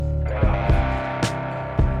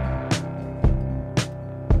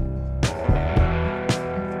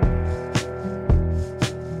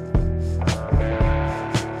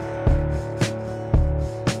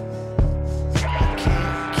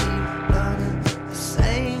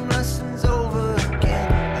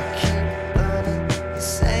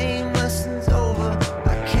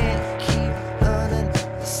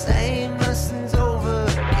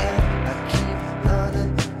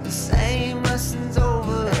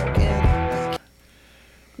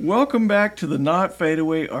Welcome back to the Not Fade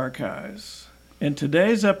Away Archives. In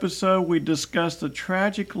today's episode, we discuss the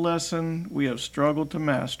tragic lesson we have struggled to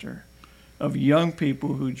master of young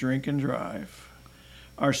people who drink and drive.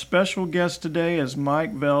 Our special guest today is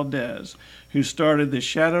Mike Valdez, who started the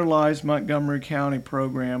Shadow Lives Montgomery County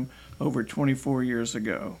program over 24 years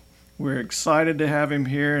ago. We're excited to have him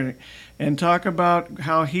here and talk about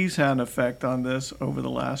how he's had an effect on this over the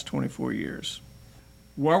last 24 years.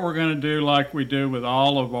 What we're going to do, like we do with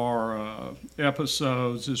all of our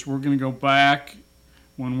episodes, is we're going to go back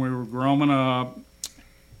when we were growing up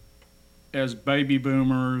as baby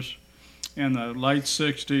boomers in the late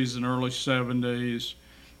 60s and early 70s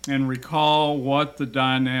and recall what the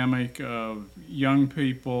dynamic of young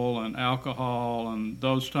people and alcohol and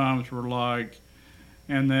those times were like,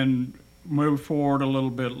 and then move forward a little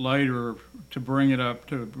bit later to bring it up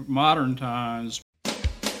to modern times.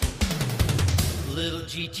 Little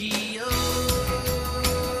GTO,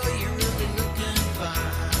 you're really looking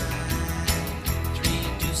fine. 3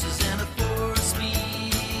 deuces and a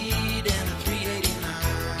 4-speed and a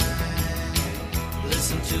 389.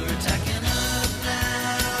 Listen to her tacking up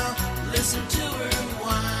now. Listen to her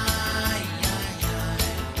whine.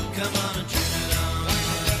 Come on and turn it on.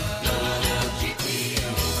 Little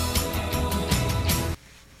GTO.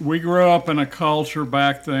 We grew up in a culture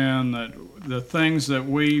back then that the things that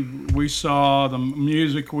we saw, the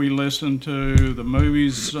music we listened to, the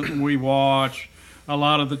movies we watched, a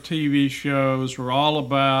lot of the TV shows were all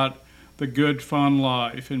about the good, fun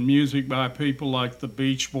life, and music by people like the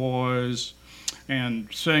Beach Boys,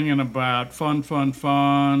 and singing about fun, fun,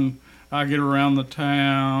 fun, I get around the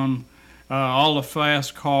town, all the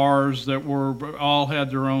fast cars that all had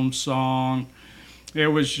their own song. It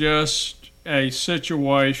was just a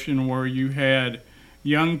situation where you had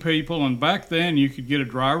young people, and back then you could get a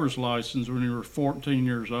driver's license when you were 14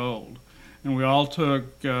 years old. And we all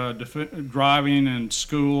took driving in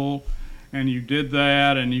school, and you did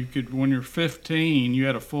that, and you could, when you're 15, you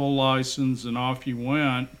had a full license, and off you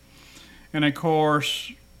went. And of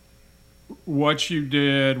course, what you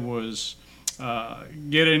did was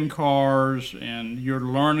get in cars, and you're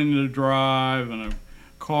learning to drive, and a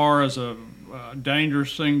car is a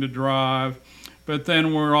dangerous thing to drive. But then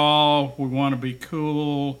we want to be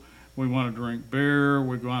cool, we want to drink beer,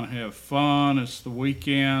 we want to have fun, it's the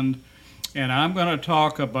weekend. And I'm going to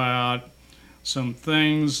talk about some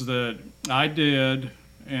things that I did,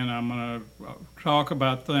 and I'm going to talk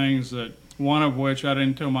about things that, one of which I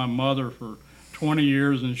didn't tell my mother for 20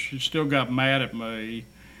 years, and she still got mad at me.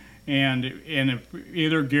 And if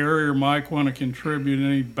either Gary or Mike want to contribute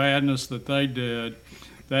any badness that they did,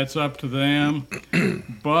 that's up to them,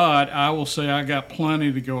 but I will say I got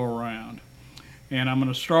plenty to go around. And I'm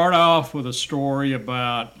going to start off with a story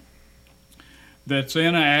that's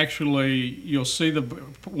actually, you'll see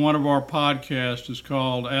one of our podcasts is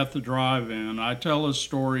called At the Drive-In. I tell this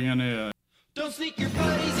story in it. Don't sneak your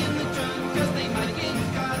buddies in the trunk, cause they might get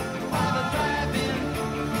caught while they're driving.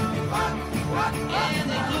 And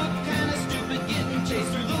they look kinda stupid getting chased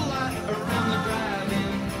through the lot around the drive-in.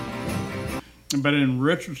 But in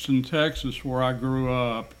Richardson, Texas, where I grew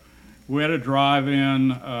up, we had a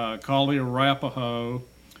drive-in called the Arapahoe,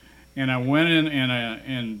 and I went in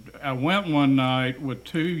and I went one night with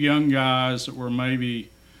 2 young guys that were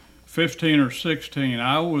maybe 15 or 16.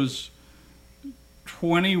 I was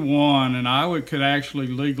 21, and I could actually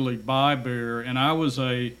legally buy beer, and I was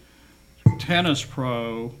a tennis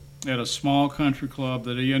pro at a small country club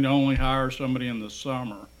that he'd only hire somebody in the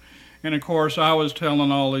summer. And of course, I was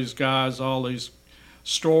telling all these guys all these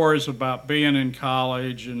stories about being in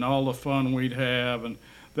college and all the fun we'd have, and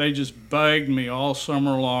they just begged me all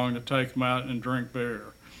summer long to take them out and drink beer.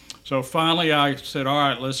 So finally I said, all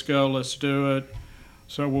right, let's go, let's do it.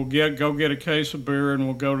 So we'll go get a case of beer and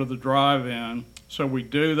we'll go to the drive-in. So we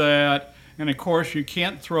do that, and of course you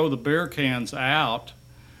can't throw the beer cans out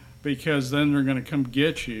because then they're going to come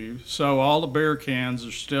get you. So all the beer cans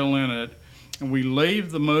are still in it. And we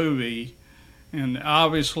leave the movie, and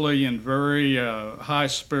obviously in very high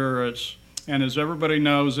spirits. And as everybody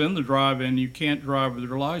knows, in the drive-in, you can't drive with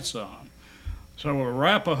your lights on. So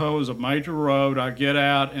Arapahoe is a major road. I get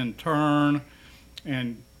out and turn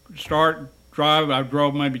and start driving. I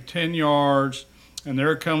drove maybe 10 yards, and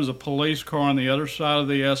there comes a police car on the other side of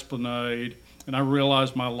the Esplanade, and I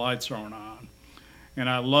realize my lights aren't on. And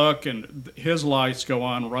I look, and his lights go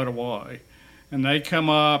on right away. And they come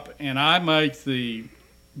up, and I make the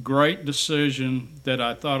great decision that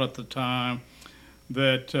I thought at the time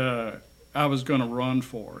that I was going to run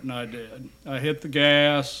for it, and I did. I hit the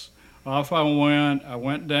gas, off I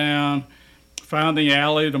went down, found the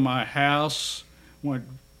alley to my house, went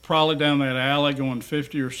probably down that alley going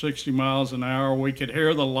 50 or 60 miles an hour. We could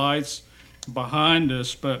hear the lights behind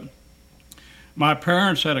us, but my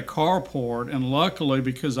parents had a carport, and luckily,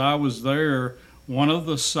 because I was there, one of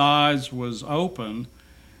the sides was open.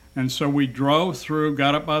 And so we drove through,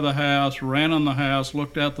 got up by the house, ran on the house,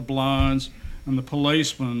 looked out the blinds, and the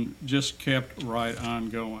policeman just kept right on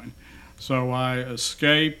going. So I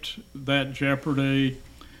escaped that jeopardy,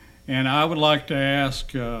 and I would like to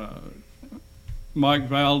ask Mike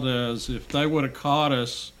Valdez if they would have caught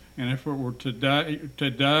us, and if it were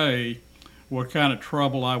today, what kind of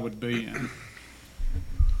trouble I would be in.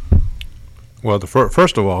 Well,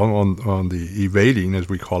 first of all, on the evading, as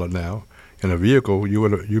we call it now, in a vehicle,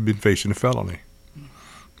 you'd been facing a felony,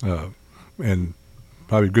 and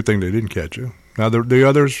probably a good thing they didn't catch you. Now the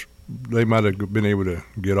others, they might have been able to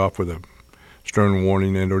get off with a stern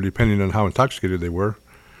warning, or depending on how intoxicated they were,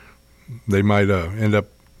 they might end up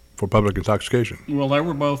for public intoxication. Well, they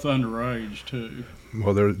were both underage too.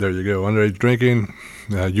 Well, there you go. Underage drinking.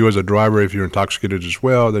 You as a driver, if you're intoxicated as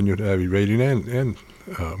well, then you'd have evading and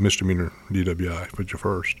misdemeanor DWI for your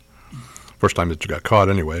first time that you got caught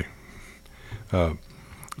anyway.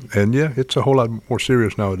 And yeah, it's a whole lot more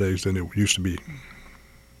serious nowadays than it used to be.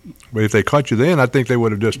 But if they caught you then, I think they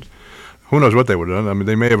would have just, who knows what they would have done. I mean,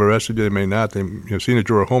 they may have arrested you, they may not. They, seeing that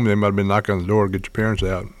you were home, they might have been knocking on the door, get your parents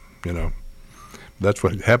out, That's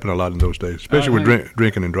what happened a lot in those days, especially with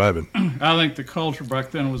drinking and driving. I think the culture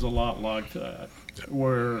back then was a lot like that,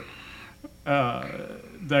 where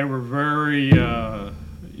they were very,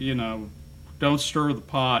 don't stir the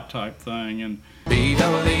pot type thing. And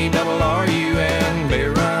B-double-E-double-R-U-N,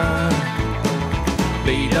 beer run.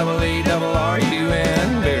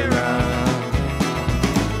 B-double-E-double-R-U-N, beer run.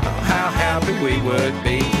 Oh, how happy we would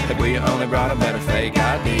be if we only brought a better fake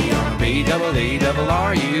ID on a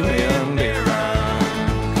B-double-E-double-R-U-N, beer run.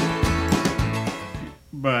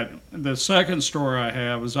 But the second story I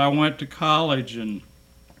have is I went to college in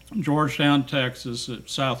Georgetown, Texas at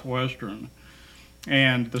Southwestern.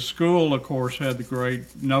 And the school, of course, had the great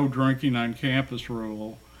no drinking on campus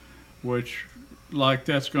rule, which,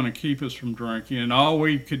 that's going to keep us from drinking. And all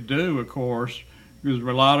we could do, of course, because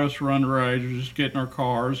a lot of us were underage, was just get in our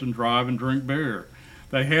cars and drive and drink beer.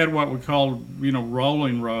 They had what we called,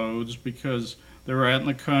 rolling roads because they were out in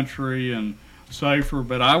the country and safer.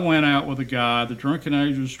 But I went out with a guy, the drinking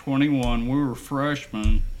age was 21, we were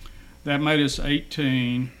freshmen. That made us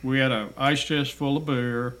 18. We had an ice chest full of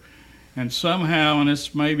beer. And somehow, and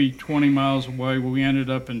it's maybe 20 miles away, we ended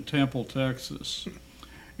up in Temple, Texas.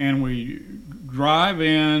 And we drive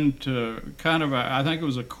into I think it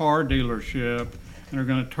was a car dealership, and they're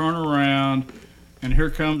going to turn around, and here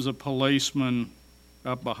comes a policeman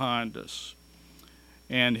up behind us.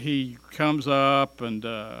 And he comes up, and,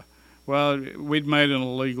 we'd made an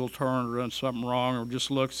illegal turn or done something wrong or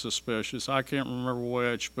just looked suspicious. I can't remember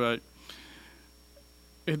which, but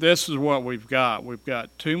this is what we've got. We've got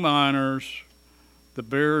two minors, the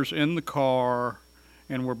beer's in the car,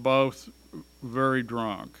 and we're both very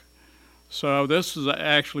drunk. So this is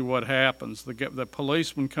actually what happens. The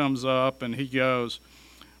policeman comes up and he goes,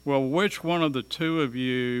 well, which one of the two of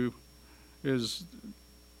you is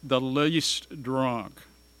the least drunk?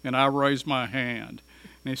 And I raised my hand.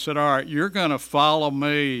 And he said, all right, you're going to follow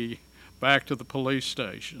me back to the police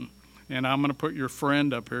station, and I'm going to put your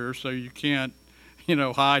friend up here so you can't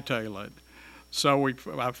hightail it. So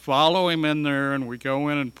I follow him in there, and we go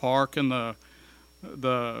in and park in the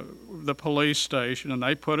police station, and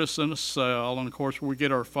they put us in a cell. And of course, we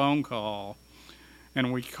get our phone call,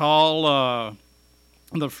 and we call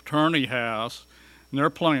the fraternity house, and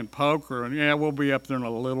they're playing poker. And we'll be up there in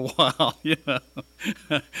a little while,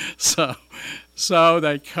 So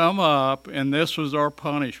they come up, and this was our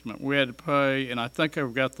punishment. We had to pay, and I think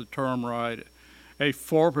I've got the term right, a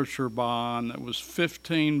forfeiture bond that was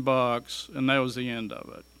 $15, and that was the end of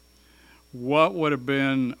it. What would have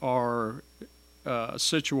been our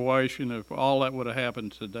situation if all that would have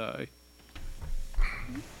happened today?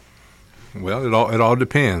 Well, it all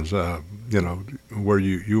depends. Where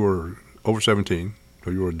you were over 17, so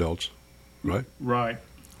you were adults, right? Right.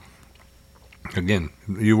 Again,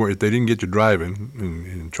 if they didn't get you driving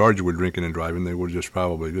and charge you with drinking and driving, they would just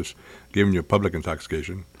probably just given you a public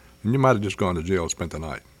intoxication. And you might have just gone to jail and spent the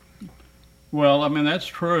night. Well, I mean, that's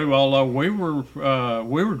true, although we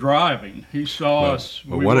were driving. He saw us.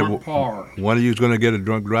 We weren't parked. One of you is going to get a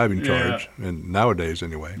drunk driving charge, and nowadays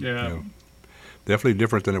anyway. Yeah. Definitely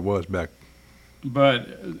different than it was back. But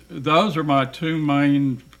those are my two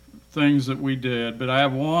main things that we did. But I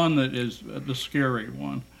have one that is the scary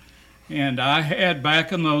one. And I had,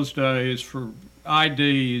 back in those days, for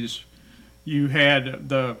IDs, you had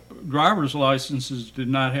the driver's licenses did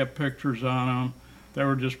not have pictures on them. They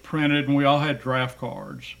were just printed, and we all had draft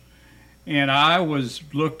cards. And I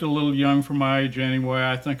looked a little young for my age anyway.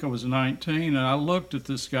 I think I was 19, and I looked at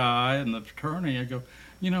this guy and the attorney. I go,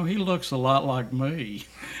 he looks a lot like me.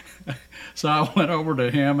 So I went over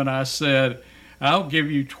to him and I said, I'll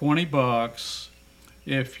give you $20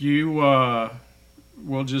 if you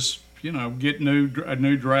will just, get a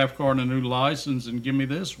new draft card and a new license and give me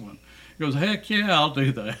this one. He goes, heck yeah, I'll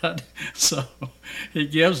do that. So he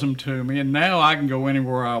gives them to me, and now I can go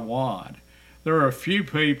anywhere I want. There are a few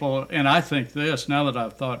people, and I think this, now that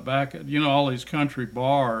I've thought back, all these country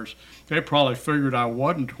bars, they probably figured I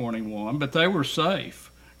wasn't 21, but they were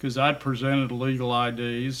safe because I'd presented legal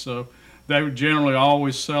IDs, so they would generally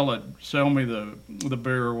always sell me the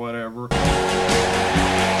beer or whatever.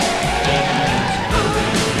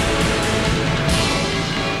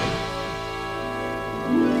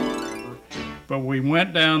 But we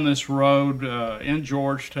went down this road in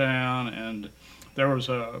Georgetown, and there was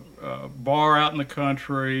a bar out in the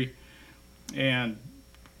country, and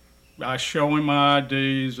I show him my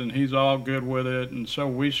IDs, and he's all good with it. And so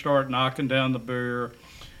we start knocking down the beer,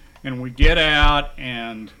 and we get out,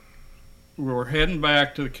 and we're heading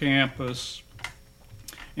back to the campus.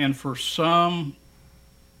 And for some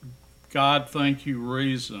God thank you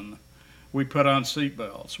reason, we put on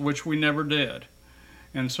seatbelts, which we never did.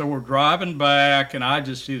 And so we're driving back, and I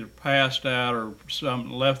just either passed out or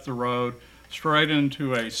left the road straight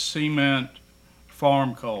into a cement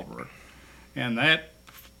farm culvert. And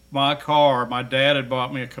my car, my dad had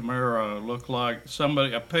bought me a Camaro, looked like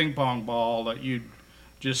a ping pong ball that you'd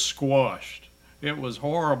just squashed. It was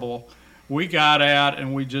horrible. We got out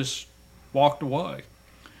and we just walked away.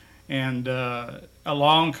 And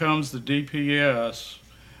along comes the DPS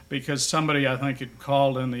because somebody, I think, had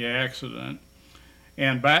called in the accident.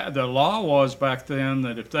 And the law was back then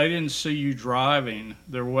that if they didn't see you driving,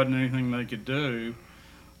 there wasn't anything they could do.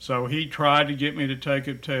 So he tried to get me to take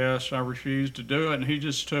a test. I refused to do it, and he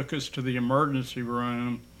just took us to the emergency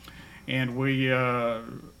room. And we,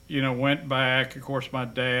 went back. Of course, my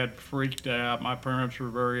dad freaked out. My parents were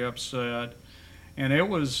very upset. And it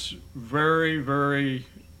was very, very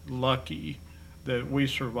lucky that we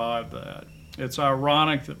survived that. It's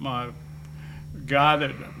ironic that my guy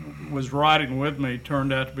that was riding with me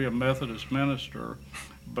turned out to be a Methodist minister,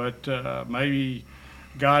 but maybe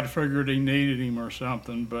God figured he needed him or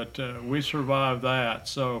something, but we survived that.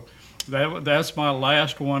 So that's my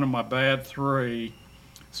last one of my bad three.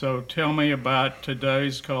 So tell me about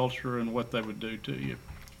today's culture and what they would do to you.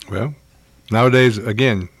 Well, nowadays,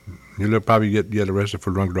 again, you'll probably get arrested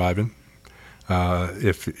for drunk driving.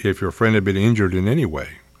 If your friend had been injured in any way,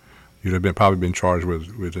 you'd have probably been charged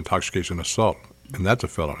with intoxication assault, and that's a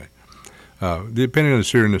felony. Depending on the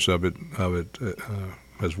seriousness of it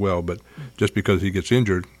as well, but just because he gets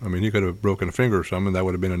injured, I mean, he could have broken a finger or something, that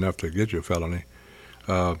would have been enough to get you a felony.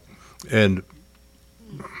 And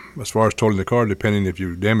as far as totaling the car, depending if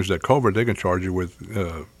you damage that culvert, they can charge you with,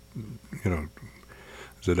 is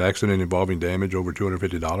it accident involving damage over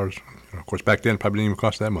 $250? Of course, back then, it probably didn't even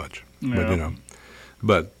cost that much. Yeah.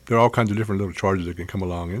 But there are all kinds of different little charges that can come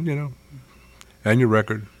along, and your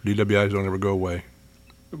record, DWIs don't ever go away.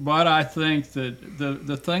 But I think that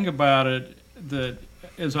the thing about it, that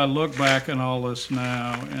as I look back on all this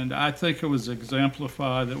now, and I think it was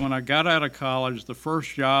exemplified that when I got out of college, the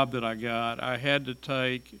first job that I got, I had to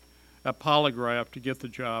take a polygraph to get the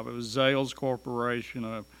job. It was Zales Corporation,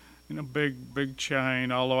 a big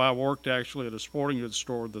chain, although I worked actually at a sporting goods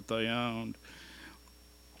store that they owned.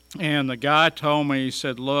 And the guy told me, he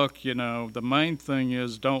said, look, the main thing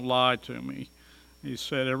is don't lie to me. He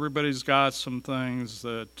said, everybody's got some things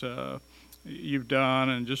that you've done,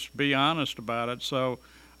 and just be honest about it. So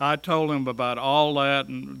I told him about all that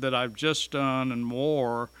and that I've just done and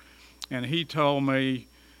more. And he told me,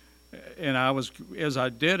 and as I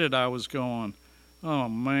did it, I was going, oh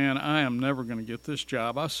man, I am never going to get this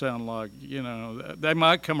job. I sound like, they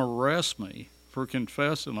might come arrest me for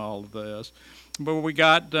confessing all of this. But we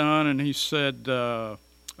got done, and he said,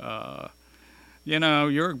 you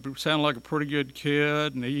sound like a pretty good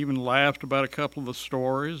kid, and he even laughed about a couple of the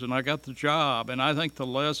stories, and I got the job. And I think the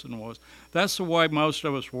lesson was, that's the way most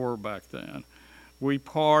of us were back then. We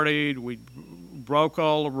partied, we broke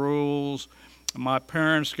all the rules. My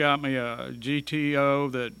parents got me a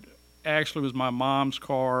GTO that actually was my mom's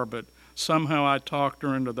car, but somehow I talked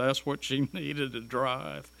her into that's what she needed to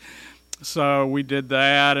drive. So we did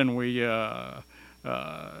that, and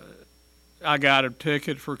I got a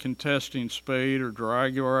ticket for contesting speed or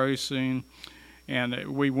drag racing, and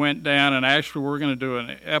we went down, and actually we're going to do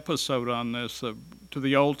an episode on this, to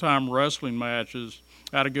the old-time wrestling matches.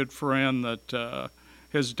 I had a good friend that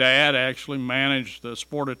his dad actually managed the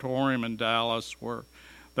Sportatorium in Dallas where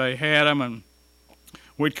they had him, and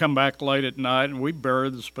we'd come back late at night, and we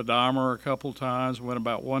buried the speedometer a couple times, went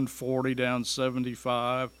about 140 down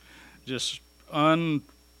 75, just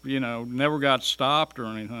never got stopped or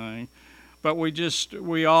anything. But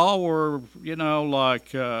we all were,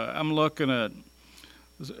 like, I'm looking at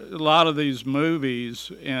a lot of these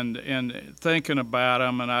movies and thinking about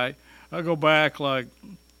them, and I go back like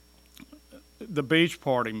the Beach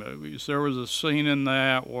Party movies. There was a scene in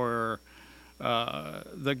that where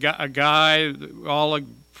a guy, all like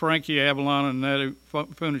Frankie Avalon and Nettie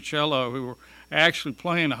Funicello, who were actually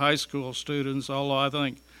playing high school students, although I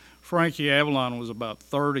think Frankie Avalon was about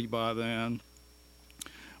 30 by then.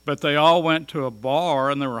 But they all went to a bar,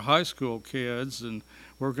 and they were high school kids, and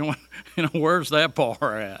we're going, where's that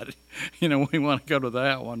bar at? We want to go to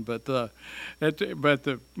that one. But the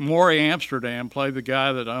Maury Amsterdam played the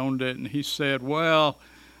guy that owned it, and he said, well,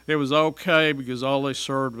 it was okay because all they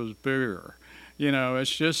served was beer.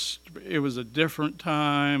 It was a different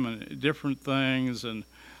time and different things, and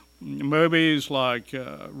movies like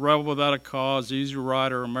Rebel Without a Cause, Easy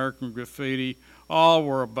Rider, American Graffiti, all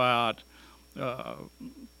were about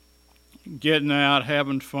getting out,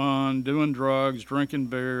 having fun, doing drugs, drinking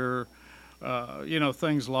beer,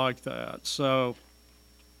 things like that. So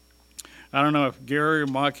I don't know if Gary or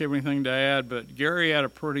Mike have anything to add, but Gary had a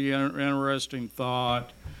pretty interesting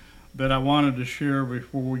thought that I wanted to share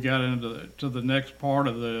before we got into the next part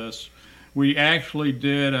of this. We actually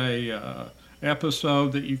did a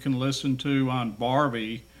episode that you can listen to on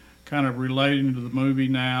Barbie, kind of relating to the movie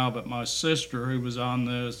now, but my sister, who was on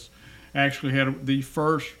this, actually had the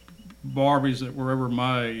first Barbies that were ever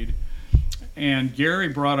made. And Gary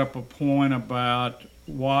brought up a point about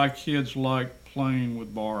why kids like playing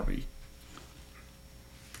with Barbie.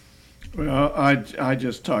 Well, I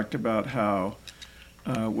just talked about how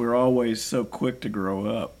we're always so quick to grow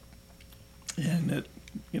up, and that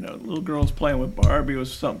little girls playing with Barbie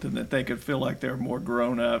was something that they could feel like they were more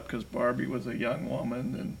grown up because Barbie was a young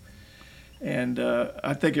woman, and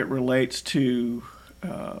I think it relates to.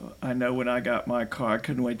 I know when I got my car, I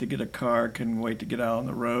couldn't wait to get a car, couldn't wait to get out on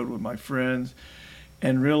the road with my friends.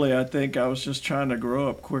 And really, I think I was just trying to grow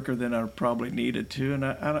up quicker than I probably needed to. And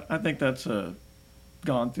I think that's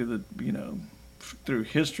gone through through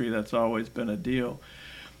history, that's always been a deal.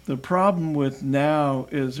 The problem with now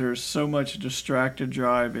is there's so much distracted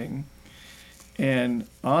driving. And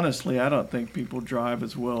honestly, I don't think people drive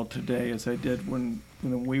as well today as they did when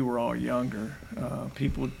we were all younger.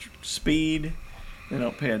 People speed. They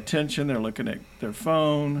don't pay attention. They're looking at their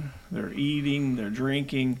phone. They're eating. They're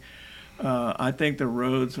drinking. I think the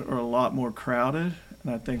roads are a lot more crowded,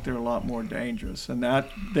 and I think they're a lot more dangerous. And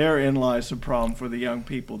therein lies the problem for the young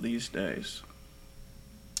people these days.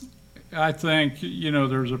 I think,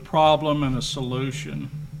 there's a problem and a solution.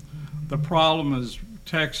 The problem is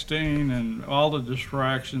texting and all the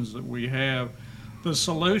distractions that we have. The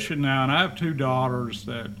solution now, and I have two daughters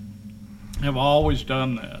that have always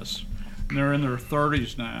done this. They're in their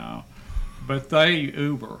 30s now, but they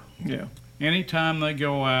Uber. Yeah. Anytime they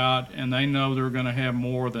go out and they know they're going to have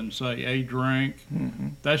more than, say, a drink,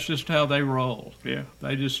 that's just how they roll. Yeah.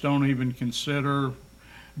 They just don't even consider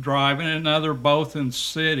driving. And now they're both in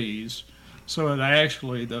cities, so it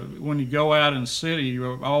actually, when you go out in the city,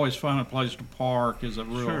 you always find a place to park is a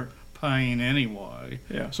real pain anyway.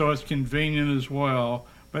 Yeah. So it's convenient as well,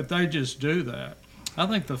 but they just do that. I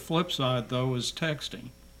think the flip side, though, is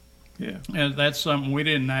texting. Yeah. And that's something we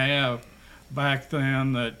didn't have back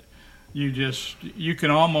then, that you can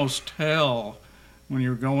almost tell when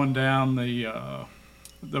you're going down the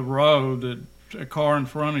road that a car in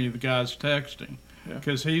front of you, the guy's texting,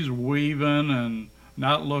 because he's weaving and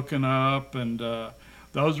not looking up, and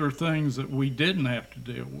those are things that we didn't have to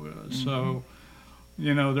deal with. So,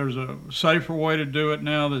 there's a safer way to do it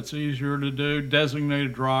now that's easier to do.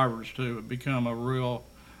 Designated drivers, too, have become a real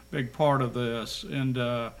big part of this.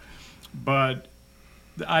 And but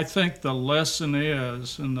I think the lesson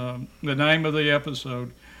is, and the name of the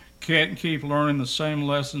episode, Can't Keep Learning the Same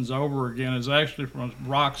Lessons Over Again, is actually from a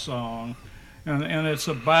rock song. And it's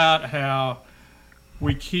about how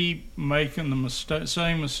we keep making the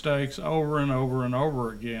same mistakes over and over and over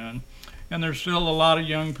again. And there's still a lot of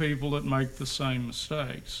young people that make the same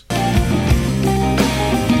mistakes.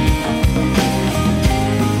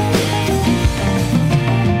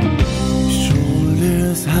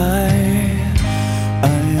 Shoulders high,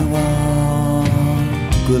 I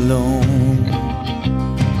walk alone.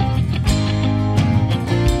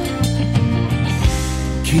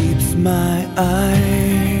 Keeps my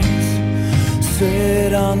eyes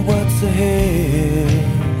concentrate on what's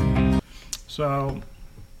ahead. So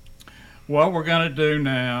what we're going to do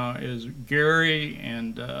now is Gary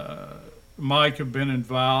and Mike have been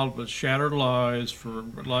involved with Shattered Lies for,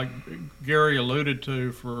 like Gary alluded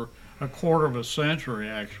to, for a quarter of a century,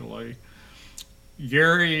 actually.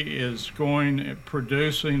 Gary is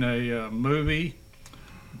producing a movie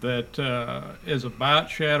that is about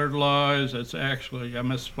Shattered Lies. It's actually, I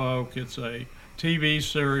misspoke, it's a TV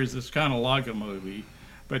series that's kind of like a movie.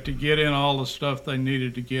 But to get in all the stuff they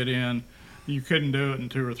needed to get in, you couldn't do it in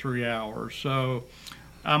 2 or 3 hours. So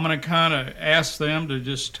I'm going to kind of ask them to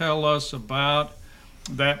just tell us about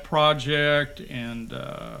that project and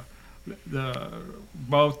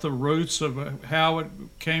both the roots of how it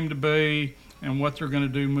came to be and what they're going to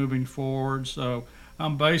do moving forward. So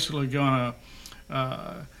I'm basically going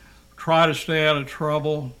to try to stay out of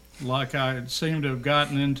trouble, like I seem to have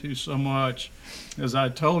gotten into so much as I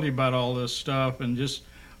told you about all this stuff, and just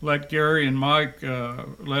let Gary and Mike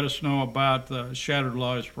let us know about the Shattered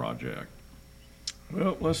Lies project.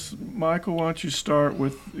 Well, Michael, why don't you start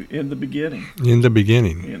with in the beginning? In the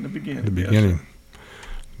beginning. In the beginning. The yes, beginning. sir.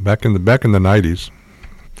 Back in the 90s,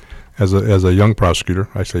 as a young prosecutor,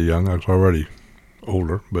 I say young, I was already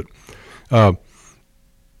older, but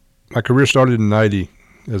my career started in '90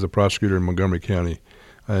 as a prosecutor in Montgomery County.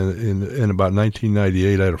 In about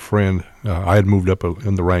 1998, I had a friend. I had moved up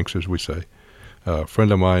in the ranks, as we say. A friend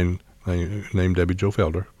of mine named Debbie Jo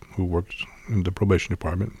Felder, who worked in the probation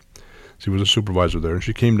department. She was a supervisor there, and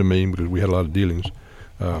she came to me because we had a lot of dealings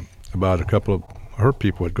about a couple of her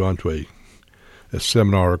people had gone to a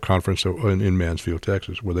seminar or conference in Mansfield,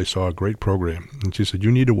 Texas, where they saw a great program. And she said,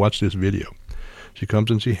 "You need to watch this video." She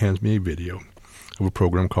comes and she hands me a video of a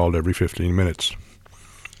program called Every 15 Minutes.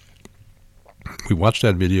 We watched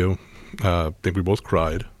that video. I think we both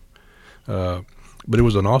cried. But it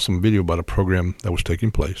was an awesome video about a program that was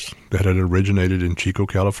taking place that had originated in Chico,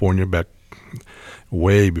 California, back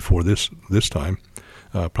way before this time,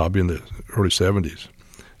 probably in the early 70s.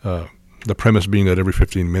 The premise being that every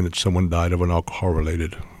 15 minutes someone died of an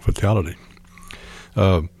alcohol-related fatality.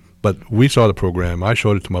 But we saw the program. I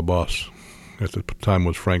showed it to my boss. At the time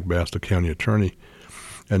was Frank Bass, the county attorney.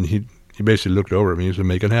 And he basically looked over at me and said,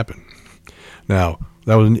 "Make it happen." Now,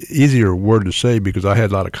 that was an easier word to say because I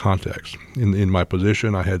had a lot of contacts. In my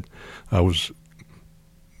position, I was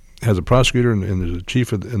as a prosecutor and as a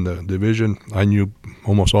chief in the division, I knew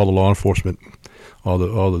almost all the law enforcement, all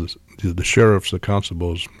the sheriffs, the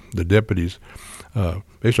constables, the deputies.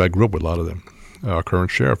 Basically, I grew up with a lot of them. Our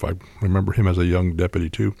current sheriff, I remember him as a young deputy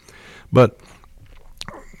too. But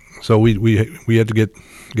so we had to get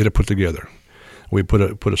it put together. We put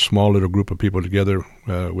a small little group of people together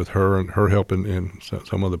with her and her help and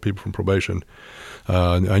some other people from probation.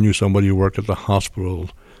 I knew somebody who worked at the hospital,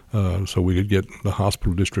 so we could get the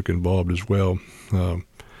hospital district involved as well,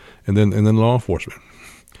 and then law enforcement.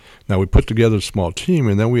 Now we put together a small team,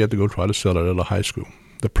 and then we had to go try to sell it at a high school.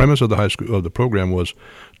 The premise of the program was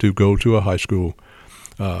to go to a high school,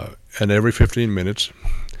 and every 15 minutes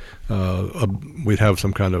we'd have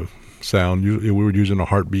some kind of sound. We were using a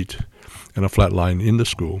heartbeat and a flat line in the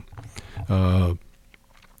school.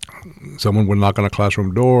 Someone would knock on a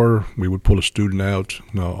classroom door. We would pull a student out.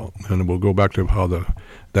 And we'll go back to how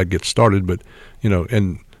that gets started. But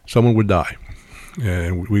and someone would die,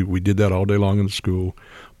 and we did that all day long in the school.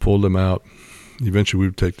 Pulled them out. Eventually, we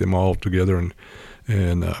would take them all together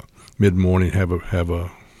and mid morning have a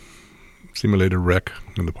simulated wreck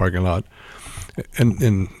in the parking lot, and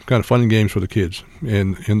kind of fun and games for the kids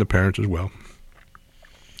and the parents as well.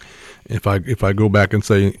 If I go back and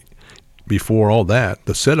say, before all that,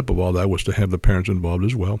 the setup of all that was to have the parents involved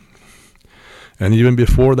as well. And even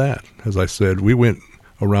before that, as I said, we went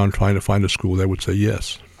around trying to find a school that would say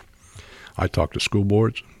yes. I talked to school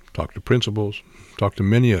boards, talked to principals, talked to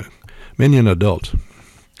many an adult.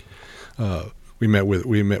 We met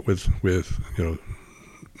with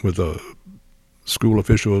school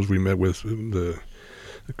officials. We met with the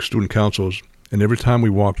student councils. And every time we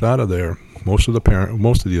walked out of there, most of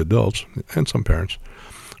the adults and some parents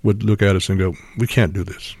would look at us and go, "We can't do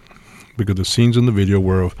this," because the scenes in the video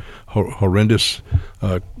were of horrendous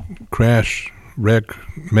crash, wreck,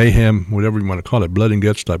 mayhem, whatever you want to call it, blood and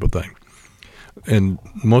guts type of thing. And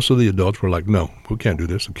most of the adults were like, "No, we can't do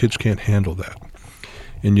this. The kids can't handle that."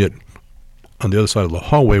 And yet, on the other side of the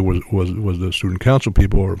hallway was the student council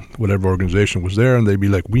people or whatever organization was there, and they'd be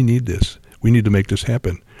like, "We need this. We need to make this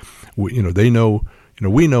happen." They know,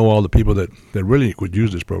 we know all the people that really would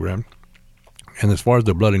use this program. And as far as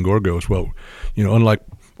the blood and gore goes, well, unlike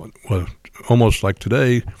well, almost like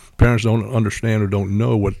today, parents don't understand or don't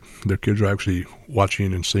know what their kids are actually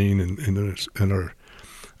watching and seeing and are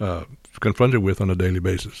confronted with on a daily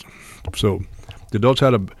basis. So the adults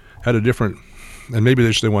had a different, and maybe they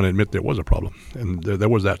just didn't want to admit there was a problem, and there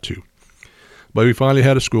was that too. But we finally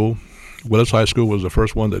had a school. Willis High School was the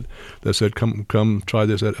first one that said, come try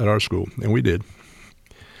this at our school, and we did.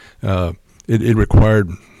 It required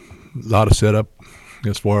a lot of setup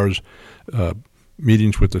as far as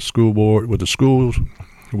meetings with the school board, with the schools,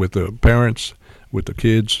 with the parents, with the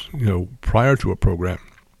kids, prior to a program,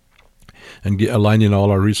 and aligning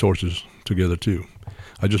all our resources together too.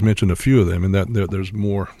 I just mentioned a few of them, and that there's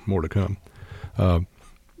more to come.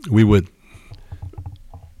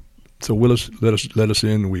 So Willis let us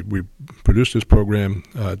in. We produced this program.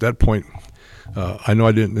 At that point, I know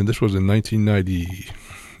I didn't, and this was in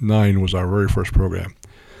 1999 was our very first program.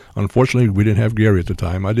 Unfortunately, we didn't have Gary at the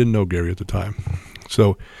time. I didn't know Gary at the time.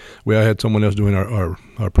 So I had someone else doing our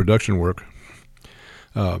production work.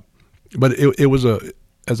 But it was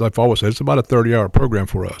as I've always said, it's about a 30-hour program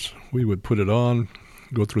for us. We would put it on,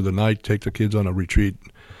 go through the night, take the kids on a retreat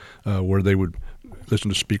where they would listen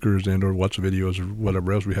to speakers and or watch videos or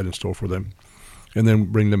whatever else we had in store for them, and then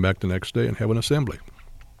bring them back the next day and have an assembly.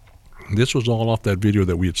 This was all off that video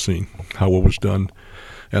that we had seen, how it was done,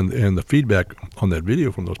 and the feedback on that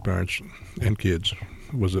video from those parents and kids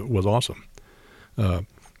was awesome.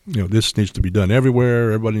 This needs to be done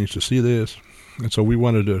everywhere. Everybody needs to see this, and so we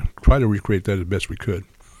wanted to try to recreate that as best we could.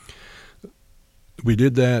 We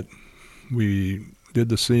did that. We did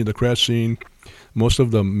the crash scene. Most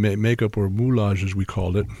of the makeup or moulage, as we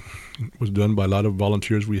called it, was done by a lot of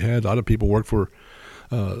volunteers we had. A lot of people worked for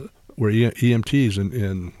were EMTs,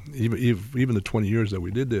 and even the 20 years that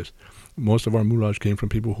we did this, most of our moulage came from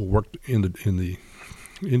people who worked in the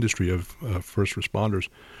industry of first responders,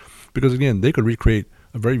 because again, they could recreate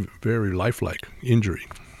a very, very lifelike injury.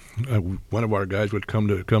 One of our guys would come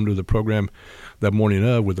to the program that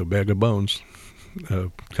morning with a bag of bones,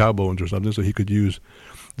 cow bones or something, so he could use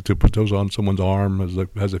to put those on someone's arm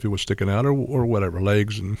as if it was sticking out or whatever,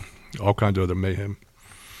 legs and all kinds of other mayhem.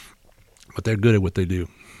 But they're good at what they do.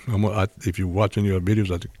 If you watch any of the videos,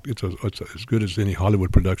 I think it's as good as any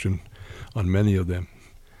Hollywood production on many of them.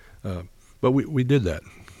 But we did that,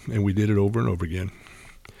 and we did it over and over again.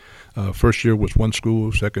 First year was one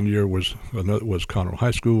school, second year was Conroe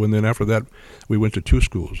High School, and then after that we went to 2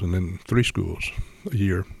 schools and then 3 schools a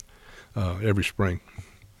year every spring.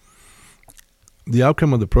 The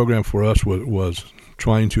outcome of the program for us was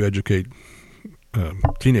trying to educate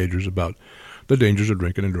teenagers about the dangers of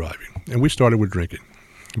drinking and driving, and we started with drinking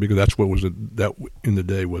because that's what that in the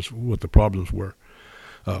day was what the problems were.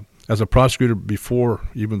 As a prosecutor before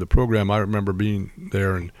even the program, I remember being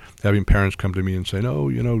there and having parents come to me and saying, "Oh,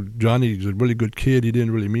 Johnny's a really good kid. He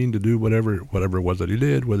didn't really mean to do whatever it was that he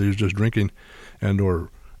did, whether he was just drinking and or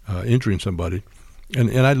injuring somebody." And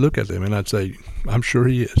I'd look at them and I'd say, "I'm sure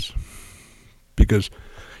he is, because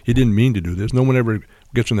he didn't mean to do this. No one ever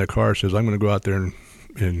gets in their car and says, I'm going to go out there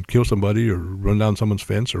and kill somebody or run down someone's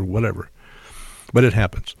fence or whatever." But it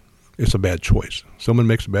happens. It's a bad choice. Someone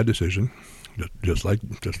makes a bad decision, just like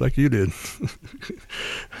you did.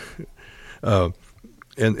 And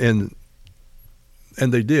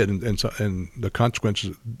they did, and the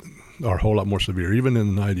consequences are a whole lot more severe. Even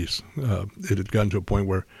in the 90s, it had gotten to a point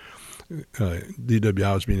where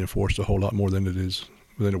DWI was being enforced a whole lot more than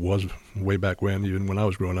it was way back when, even when I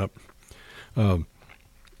was growing up. I'm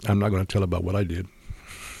not going to tell about what I did,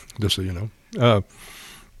 just so you know.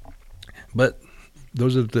 But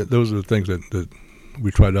those are the things that we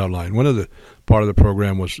tried to outline. One of the part of the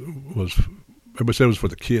program was everybody said it was for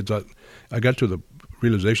the kids. I got to the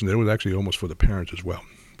realization that it was actually almost for the parents as well.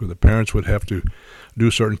 But the parents would have to do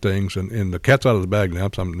certain things, and the cat's out of the bag now.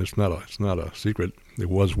 It's not a secret. It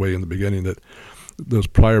was way in the beginning that those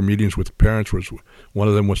prior meetings with the parents one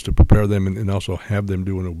of them was to prepare them and also have them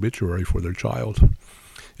do an obituary for their child.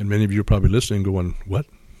 And many of you are probably listening going, "What?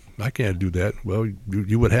 I can't do that." Well,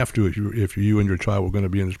 you would have to if you and your child were going to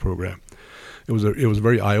be in this program. It was a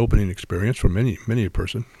very eye-opening experience for many a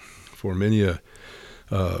person, for many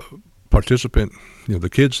participant. The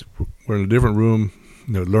kids were in a different room,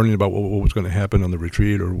 learning about what was going to happen on the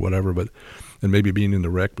retreat or whatever, and maybe being in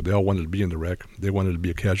the wreck. But they all wanted to be in the wreck. They wanted to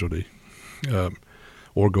be a casualty,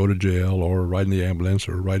 or go to jail, or ride in the ambulance,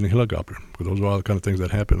 or ride in a helicopter. Because those are all the kind of things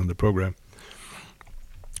that happen in the program.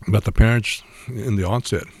 But the parents in the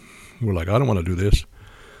onset were like, "I don't want to do this,"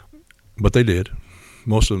 but they did.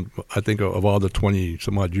 Most of, I think, of all the 20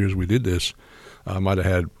 some odd years we did this, I might have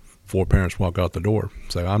had 4 parents walk out the door,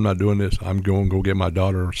 say, "I'm not doing this. I'm going to go get my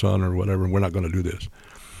daughter or son or whatever, and we're not going to do this."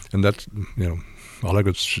 And that's, all I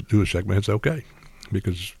could do is shake my head and say, okay,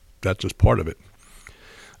 because that's just part of it.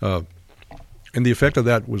 And the effect of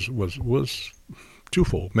that was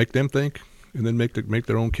twofold: make them think, and then make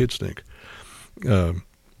their own kids think.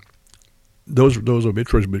 Those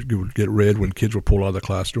obituaries would get read when kids were pulled out of the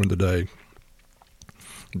class during the day.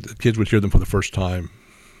 The kids would hear them for the first time.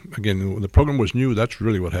 Again, when the program was new, that's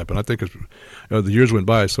really what happened. I think as the years went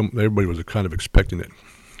by, everybody was kind of expecting it,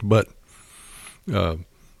 but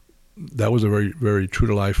that was a very, very true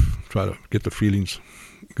to life. Try to get the feelings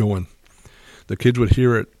going. The kids would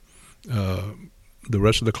hear it. The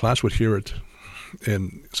rest of the class would hear it,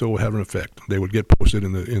 and so it would have an effect. They would get posted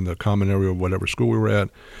in the common area of whatever school we were at.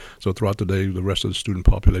 So throughout the day, the rest of the student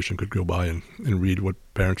population could go by and read what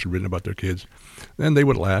parents had written about their kids. And they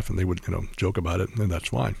would laugh and they would joke about it, and that's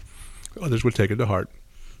fine. Others would take it to heart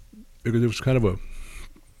because it was kind of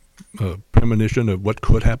a premonition of what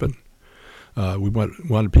could happen. We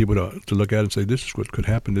wanted people to look at it and say, this is what could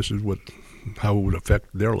happen. This is how it would affect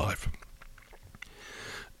their life.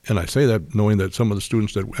 And I say that knowing that some of the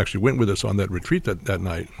students that actually went with us on that retreat that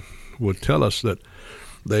night would tell us that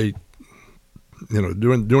they,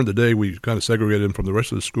 during the day we kind of segregated them from the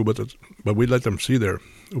rest of the school, but we'd let them see their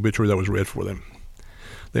obituary that was read for them.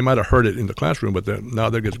 They might have heard it in the classroom, but now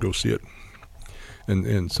they get to go see it.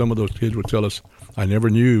 And some of those kids would tell us, I never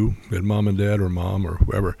knew that mom and dad or mom or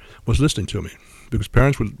whoever was listening to me, because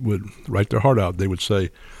parents would write their heart out. They would say,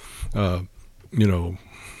 again,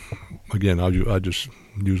 I just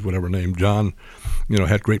use whatever name. John,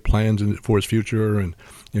 had great plans for his future, and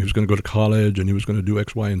he was going to go to college, and he was going to do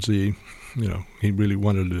X, Y, and Z. He really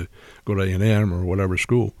wanted to go to A&M or whatever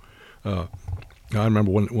school. I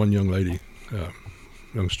remember one young lady,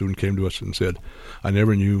 young student, came to us and said, I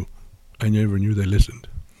never knew they listened.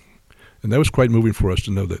 And that was quite moving for us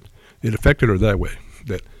to know that it affected her that way,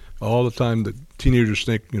 that all the time that teenagers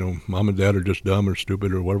think, mom and dad are just dumb or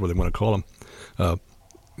stupid or whatever they want to call them.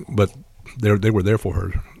 But they were there for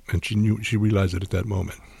her, and she realized it at that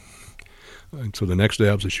moment. And so the next day,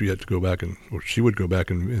 obviously, she would go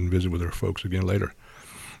back and visit with her folks again later.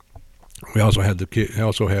 We also had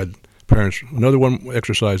parents. Another one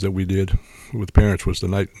exercise that we did with parents was the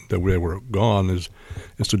night that we were gone is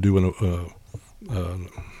to do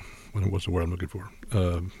what's the word I'm looking for?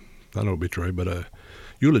 Not an obituary, but a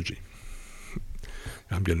eulogy.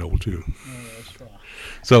 I'm getting old too.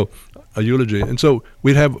 So a eulogy, and so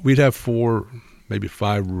we'd have 4, maybe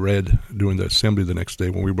 5 read during the assembly the next day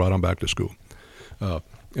when we brought them back to school.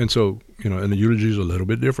 And so and the eulogy is a little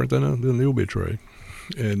bit different than the obituary.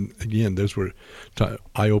 And again, those were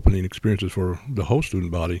eye-opening experiences for the whole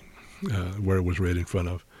student body, where it was read in front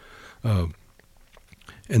of.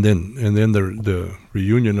 And then the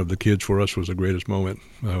reunion of the kids for us was the greatest moment.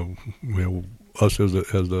 Us as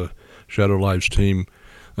the Shadow Lives team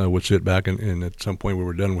would sit back and at some point we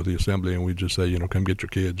were done with the assembly, and we'd just say, come get your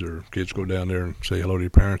kids, or kids go down there and say hello to your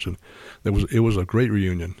parents. And it was a great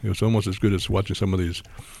reunion. It was almost as good as watching some of these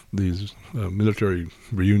military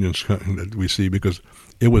reunions that we see, because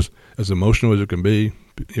it was as emotional as it can be.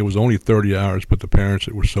 It was only 30 hours, but the parents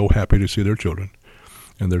were so happy to see their children,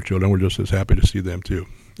 and their children were just as happy to see them too.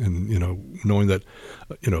 And knowing that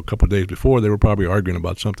a couple of days before they were probably arguing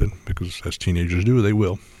about something, because as teenagers do, they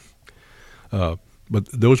will. But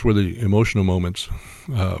those were the emotional moments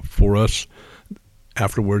for us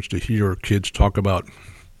afterwards, to hear kids talk about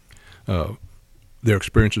their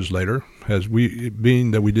experiences later.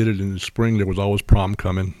 Being that we did it in the spring, there was always prom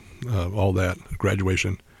coming, all that,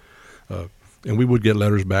 graduation. And we would get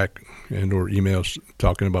letters back and or emails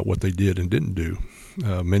talking about what they did and didn't do.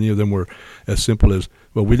 Many of them were as simple as,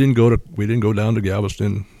 well, we didn't go down to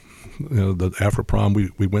Galveston. After prom,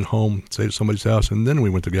 we went home, stayed at somebody's house, and then we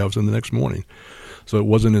went to Galveston the next morning. So it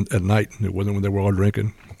wasn't at night. It wasn't when they were all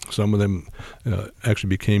drinking. Some of them actually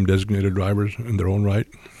became designated drivers in their own right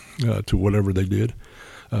to whatever they did.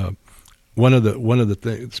 One of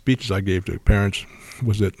the speeches I gave to parents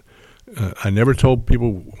was that I never told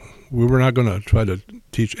people we were not going to try to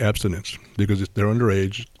teach abstinence, because they're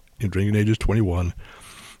underage, and drinking age is 21.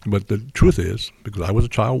 But the truth is, because I was a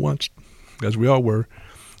child once, as we all were,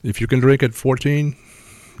 if you can drink at 14,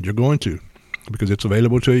 you're going to, because it's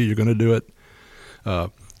available to you. You're going to do it.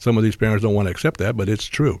 Some of these parents don't want to accept that, but it's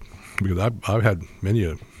true, because I've had many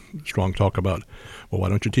a strong talk about, well, why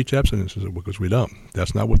don't you teach abstinence? Because we don't.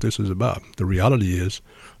 That's not what this is about. The reality is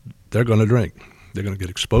they're going to drink. They're going to get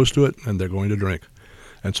exposed to it, and they're going to drink.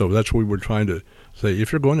 And so that's what we were trying to say.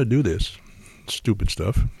 If you're going to do this stupid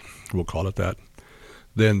stuff, we'll call it that,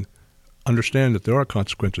 then understand that there are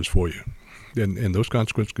consequences for you. And those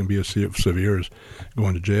consequences can be as severe as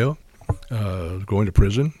going to jail, going to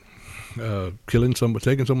prison, taking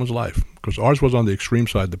someone's life. Because ours was on the extreme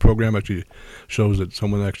side. The program actually shows that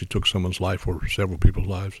someone actually took someone's life or several people's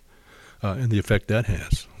lives, and the effect that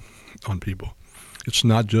has on people. It's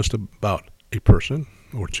not just about a person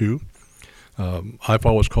or two. I've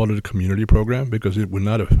always called it a community program because it would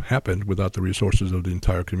not have happened without the resources of the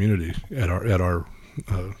entire community at our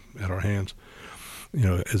hands.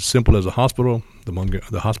 As simple as a hospital,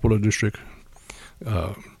 the hospital district,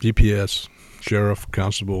 DPS, sheriff,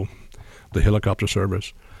 constable, the helicopter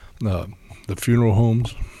service, the funeral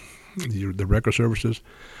homes, the record services.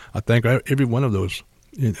 I thank every one of those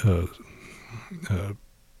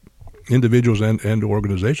individuals and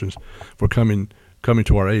organizations for coming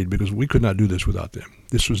to our aid, because we could not do this without them.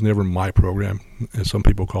 This was never my program, as some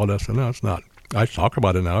people called us, and no, it's not. I talk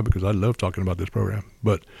about it now because I love talking about this program,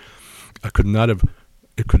 but it could never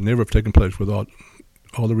have taken place without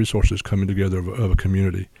all the resources coming together of a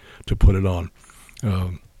community to put it on.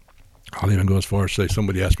 I'll even go as far as say,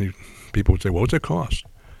 somebody asked me, people would say, what's it cost?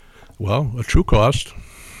 Well, a true cost,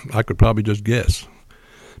 I could probably just guess,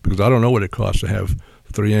 because I don't know what it costs to have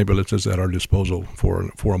 3 ambulances at our disposal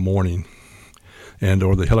for a morning,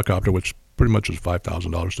 or the helicopter, which pretty much is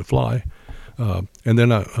 $5,000 to fly, and then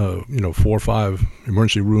 4 or 5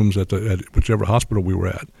 emergency rooms at whichever hospital we were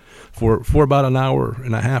at for about an hour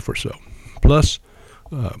and a half or so, plus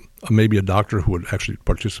maybe a doctor who would actually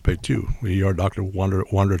participate too. The ER doctor would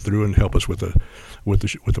wander through and help us with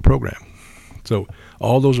the program. So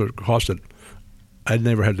all those are costs that I'd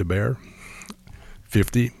never had to bear.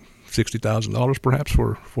 $50,000, $60,000 perhaps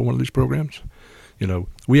for one of these programs.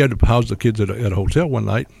 We had to house the kids at a hotel one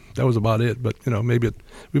night. That was about it. But maybe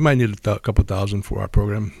we might need a couple $1,000 for our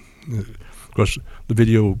program. Of course, the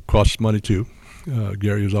video costs money too.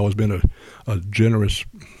 Gary has always been a generous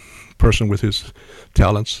person with his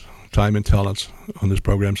time and talents on this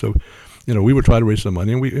program. So, we would try to raise some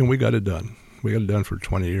money, and we got it done. We got it done for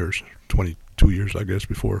 22 years, I guess,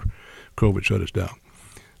 before COVID shut us down.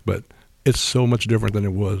 But it's so much different than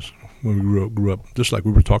it was when we grew up. Just like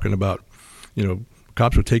we were talking about,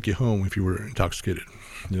 cops would take you home if you were intoxicated.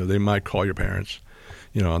 They might call your parents,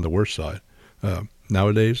 on the worst side.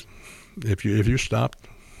 Nowadays, if you stopped,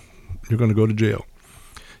 you're going to go to jail.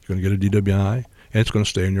 You're going to get a DWI, and it's going to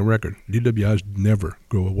stay on your record. DWIs never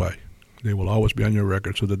go away. They will always be on your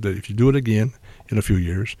record, so that if you do it again in a few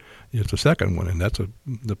years, it's a second one, and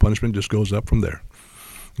the punishment just goes up from there.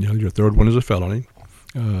 Your third one is a felony,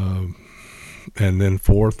 and then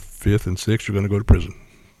 4th, 5th, and 6th, you're going to go to prison.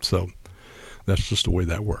 So that's just the way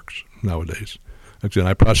that works nowadays. Again,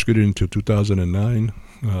 I prosecuted until 2009,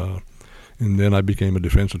 and then I became a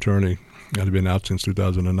defense attorney. I've been out since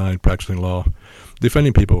 2009 practicing law,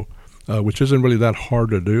 defending people, which isn't really that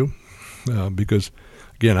hard to do because,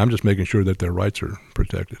 again, I'm just making sure that their rights are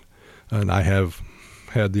protected. And I have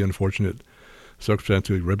had the unfortunate circumstance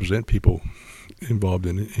to represent people involved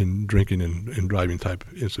in drinking and driving type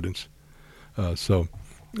incidents. So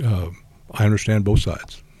I understand both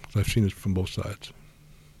sides. I've seen it from both sides.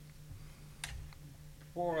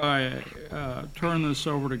 Before I turn this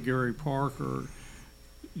over to Gary Parker,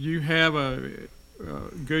 you have a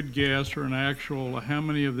good guess or an actual how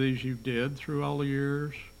many of these you did through all the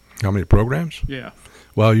years? How many programs? Yeah.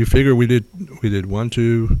 Well, you figure we did 1,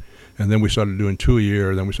 2, and then we started doing 2 a year,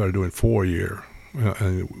 and then we started doing 4 a year.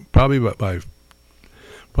 And probably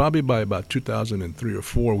by about 2003 or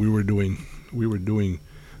 4, we were doing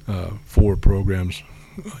 4 programs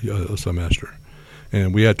a semester.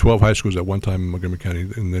 And we had 12 high schools at one time in Montgomery County,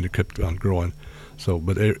 and then it kept on growing. So,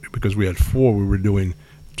 but because we had 4, we were doing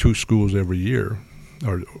 2 schools every year,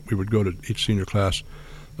 or we would go to each senior class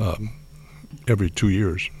every 2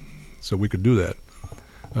 years. So we could do that.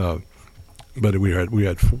 But we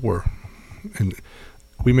had 4, and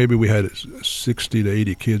we had 60 to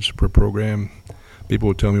 80 kids per program. People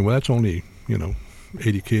would tell me, well, that's only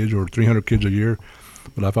 80 kids or 300 kids a year.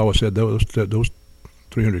 But I've always said those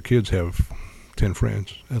 300 kids have 10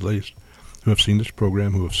 friends at least who have seen this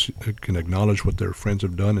program, who can acknowledge what their friends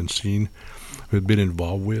have done and seen, who have been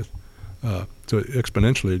involved with. So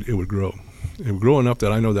exponentially, it would grow. It would grow enough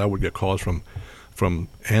that I know that I would get calls from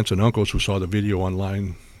aunts and uncles who saw the video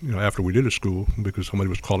online, after we did a school, because somebody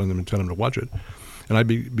was calling them and telling them to watch it, and I'd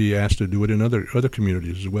be asked to do it in other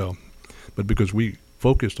communities as well. But because we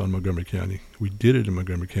focused on Montgomery County, we did it in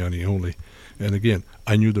Montgomery County only. And again,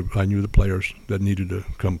 I knew the players that needed to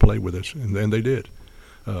come play with us, and they did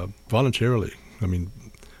voluntarily. I mean,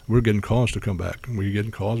 we're getting calls to come back, and we're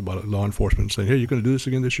getting calls about law enforcement saying, "Hey, you're going to do this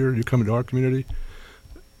again this year? You coming to our community?"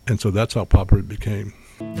 And so that's how popular it became.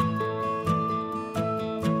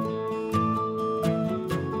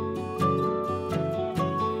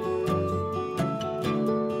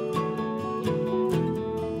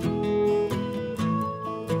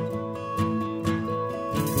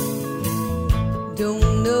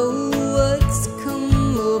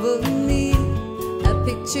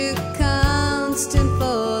 nature constant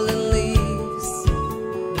falling leaves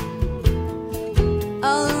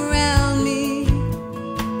all around me,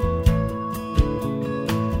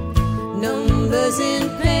 numbers in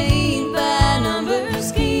paint by number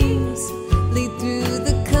schemes lead through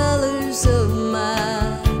the colors of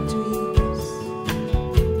my dreams.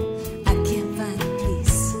 I can't find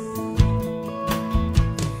peace.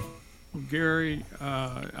 Gary,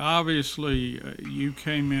 obviously you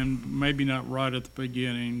came in maybe not right at the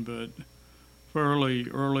beginning, but fairly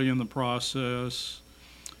early in the process.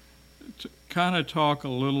 To kind of talk a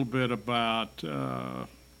little bit about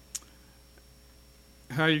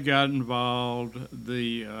how you got involved,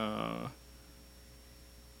 the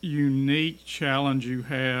unique challenge you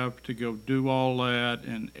have to go do all that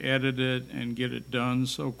and edit it and get it done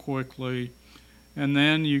so quickly. And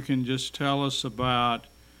then you can just tell us about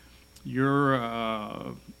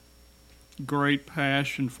your great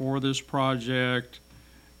passion for this project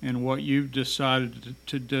and what you've decided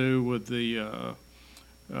to do with the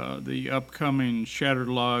upcoming Shattered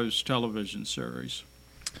Lives television series.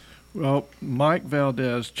 Well, Mike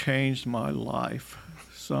Valdez changed my life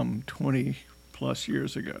some 20 plus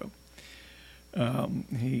years ago.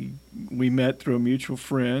 We met through a mutual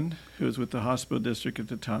friend who was with the hospital district at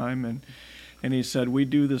the time, and he said, we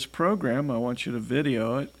do this program, I want you to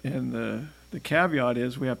video it, and the caveat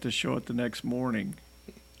is we have to show it the next morning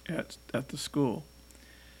at the school.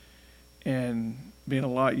 And being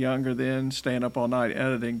a lot younger then, staying up all night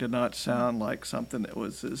editing did not sound like something that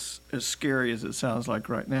was as scary as it sounds like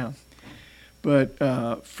right now. But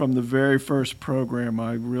from the very first program,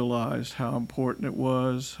 I realized how important it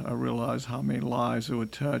was. I realized how many lives it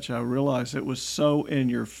would touch. I realized it was so in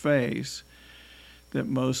your face that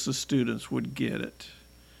most of the students would get it.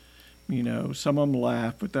 You know, some of them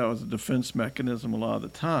laughed, but that was a defense mechanism a lot of the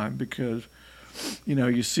time because, you know,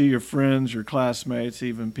 you see your friends, your classmates,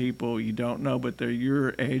 even people you don't know, but they're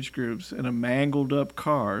your age groups in a mangled up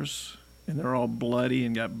cars, and they're all bloody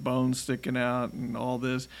and got bones sticking out and all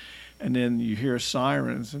this. And then you hear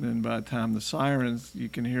sirens, and then by the time the sirens, you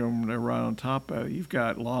can hear them, they're right on top of you. You've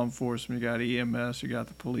got law enforcement, you got EMS, you got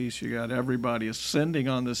the police, you got everybody ascending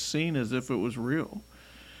on this scene as if it was real.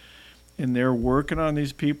 And they're working on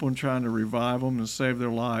these people and trying to revive them and save their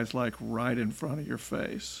lives, like right in front of your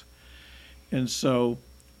face. And so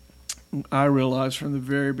I realized from the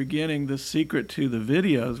very beginning, the secret to the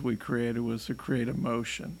videos we created was to create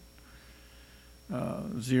emotion.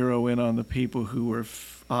 Zero in on the people who were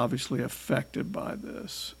obviously affected by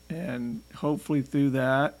this. And hopefully through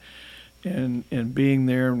that and being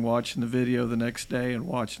there and watching the video the next day and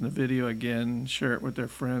watching the video again, share it with their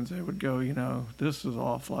friends, they would go, you know, this is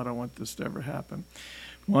awful. I don't want this to ever happen.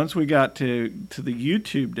 Once we got to the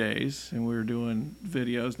YouTube days and we were doing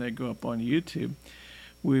videos and they'd go up on YouTube,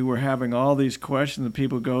 we were having all these questions and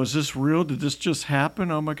people go, is this real? Did this just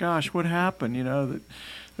happen? Oh my gosh, what happened? You know, that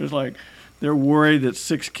there's like, they're worried that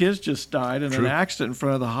 6 kids just died in an accident in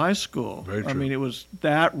front of the high school. Very true. I mean, it was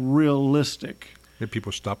that realistic. Had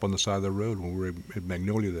people stop on the side of the road when we were at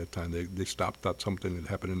Magnolia that time. They stopped, thought something had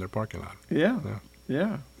happened in their parking lot.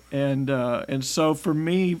 Yeah. And so for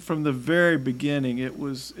me, from the very beginning, it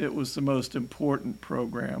was the most important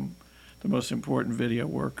program, the most important video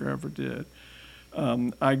work I ever did.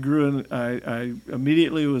 I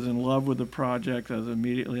immediately was in love with the project. I was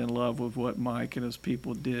immediately in love with what Mike and his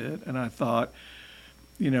people did. And I thought,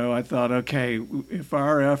 okay, if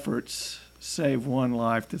our efforts save one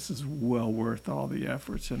life, this is well worth all the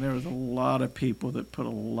efforts. And there was a lot of people that put a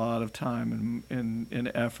lot of time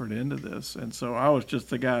and effort into this. And so I was just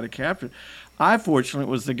the guy to capture it. I,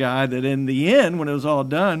 fortunately, was the guy that in the end, when it was all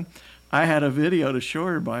done, I had a video to show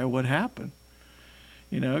everybody what happened.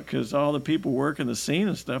 You know, because all the people working the scene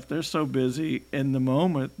and stuff, they're so busy in the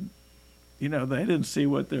moment, you know, they didn't see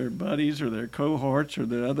what their buddies or their cohorts or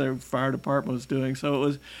the other fire department was doing. So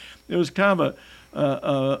it was kind of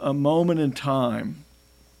a moment in time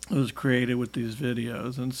that was created with these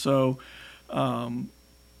videos. And so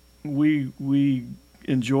we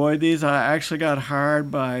enjoyed these. I actually got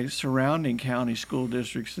hired by surrounding county school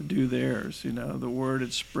districts to do theirs. You know, the word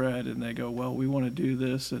had spread, and they go, well, we want to do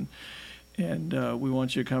this, and we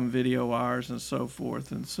want you to come video ours and so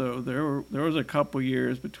forth. And so there was a couple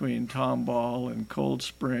years between Tomball and Cold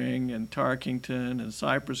Spring and Tarkington and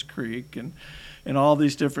Cypress Creek and all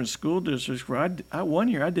these different school districts where one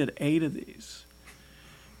year I did 8 of these.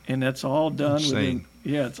 And that's all done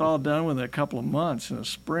it's all done within a couple of months in the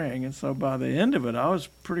spring. And so by the end of it, I was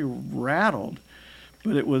pretty rattled.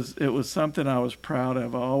 But it was something I was proud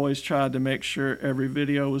of. I always tried to make sure every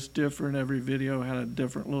video was different. Every video had a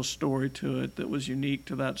different little story to it that was unique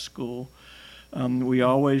to that school. We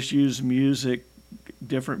always used music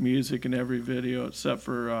different music in every video, except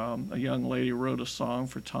for a young lady wrote a song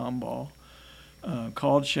for Tomball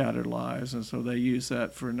called Shattered Lives, and so they used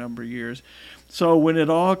that for a number of years. So when it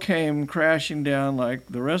all came crashing down like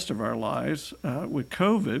the rest of our lives with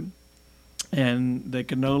COVID, and they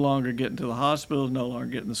could no longer get into the hospitals, no longer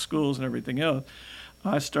get in the schools and everything else,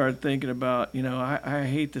 I started thinking about, I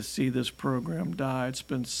hate to see this program die. It's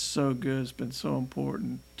been so good. It's been so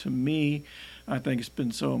important to me. I think it's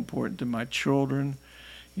been so important to my children.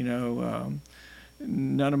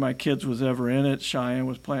 None of my kids was ever in it. Cheyenne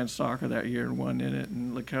was playing soccer that year and wasn't in it.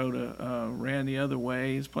 And Lakota ran the other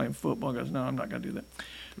way. He's playing football. Goes, no, I'm not going to do that.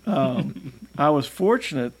 I was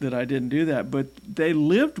fortunate that I didn't do that. But they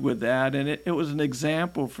lived with that, and it was an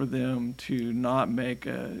example for them to not make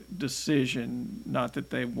a decision. Not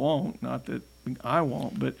that they won't, not that I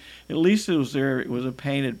won't, but at least it was there. It was a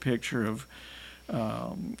painted picture of.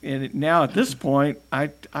 Now at this point,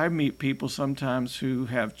 I meet people sometimes who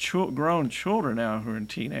have grown children now who are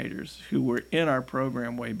teenagers who were in our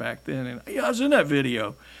program way back then, and yeah, I was in that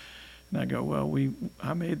video, and I go, well,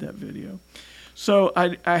 I made that video, so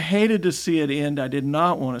I hated to see it end. I did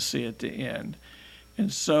not want to see it to end,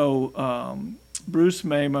 and so Bruce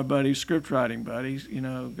May, my buddy, script writing buddy,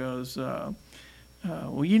 goes.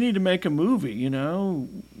 Well, you need to make a movie, You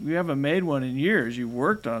haven't made one in years. You've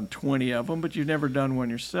worked on 20 of them, but you've never done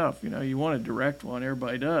one yourself. You want to direct one.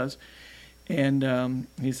 Everybody does. And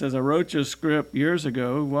he says, I wrote you a script years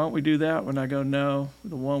ago. Why don't we do that one? I go, no,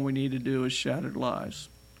 the one we need to do is Shattered Lives.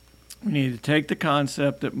 We need to take the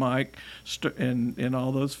concept that Mike and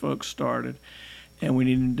all those folks started, and we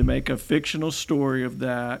need to make a fictional story of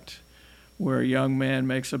that, where a young man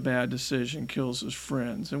makes a bad decision, kills his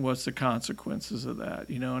friends, and what's the consequences of that,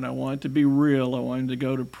 And I wanted it to be real. I wanted to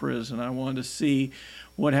go to prison. I wanted to see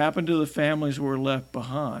what happened to the families who were left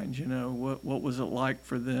behind. What was it like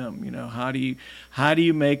for them? How do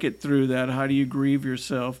you make it through that? How do you grieve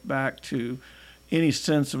yourself back to any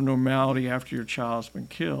sense of normality after your child's been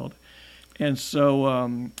killed? And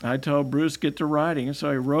so I told Bruce, get to writing, and so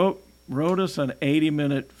he wrote us an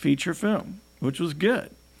 80-minute feature film, which was good.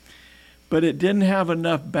 But it didn't have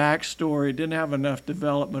enough backstory. It didn't have enough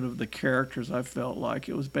development of the characters, I felt like.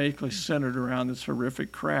 It was basically centered around this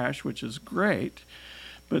horrific crash, which is great.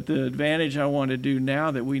 But the advantage I want to do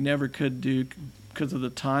now that we never could do because of the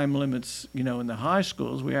time limits, in the high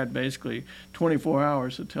schools, we had basically 24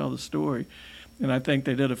 hours to tell the story. And I think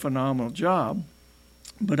they did a phenomenal job.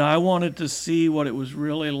 But I wanted to see what it was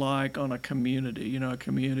really like on a community, a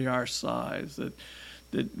community our size, that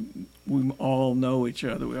we all know each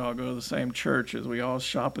other. We all go to the same churches. We all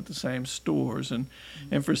shop at the same stores. And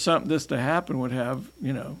for something this to happen would have,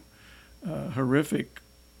 horrific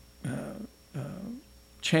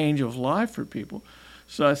change of life for people.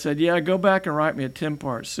 So I said, yeah, go back and write me a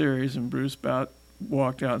 10-part series. And Bruce about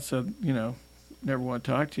walked out and said, never want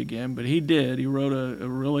to talk to you again. But he did. He wrote a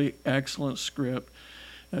really excellent script,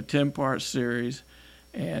 a 10-part series.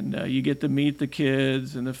 And you get to meet the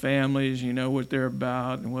kids and the families, what they're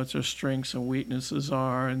about and what their strengths and weaknesses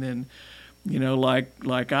are. And then,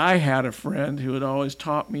 like I had a friend who had always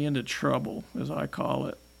talked me into trouble, as I call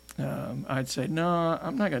it. I'd say, no,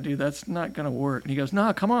 I'm not going to do that. That's not going to work. And he goes,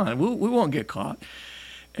 no, come on, we won't get caught.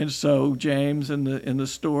 And so James in the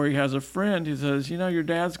story has a friend who says, your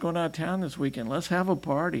dad's going out of town this weekend. Let's have a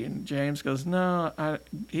party. And James goes, no,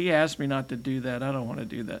 he asked me not to do that. I don't want to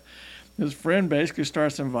do that. His friend basically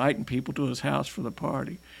starts inviting people to his house for the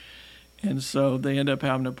party. And so they end up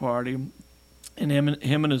having a party. And him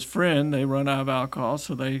and his friend, they run out of alcohol,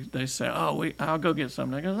 so they say, I'll go get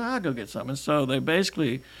something. I go, I'll go get something. And so they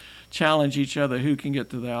basically challenge each other who can get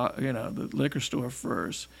to the liquor store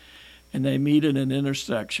first. And they meet at an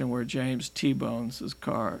intersection where James T-bones his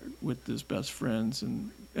car with his best friends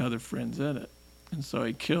and other friends in it. And so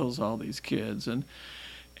he kills all these kids and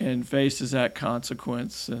faces that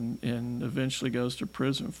consequence and eventually goes to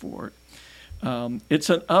prison for it. It's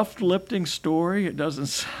an uplifting story. It doesn't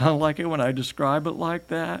sound like it when I describe it like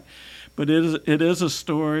that, but it is a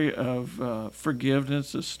story of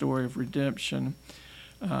forgiveness, a story of redemption.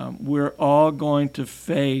 We're all going to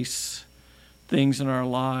face things in our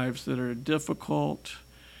lives that are difficult,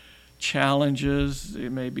 challenges. It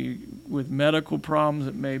may be with medical problems,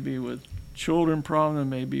 it may be with children problems, it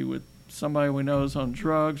may be with somebody we know is on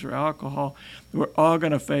drugs or alcohol. We're all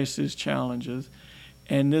going to face these challenges.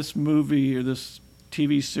 And this movie or this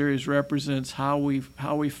TV series represents how we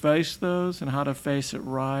face those and how to face it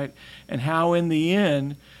right, and how in the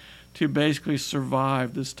end to basically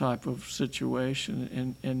survive this type of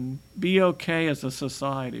situation and be okay as a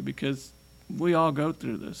society, because we all go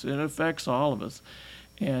through this. It affects all of us.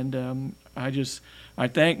 And I I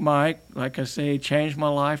thank Mike. Like I say, he changed my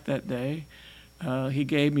life that day. He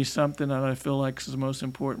gave me something that I feel like is the most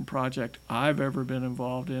important project I've ever been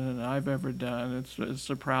involved in and I've ever done. It's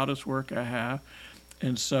the proudest work I have.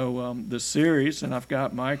 And so the series, and I've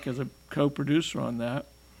got Mike as a co-producer on that,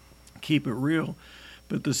 Keep It Real.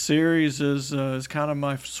 But the series is kind of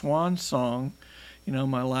my swan song,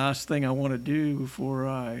 my last thing I want to do before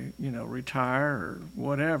I, retire or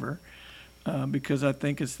whatever, because I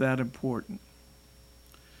think it's that important.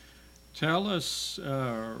 Tell us,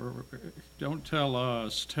 don't tell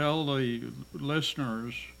us, tell the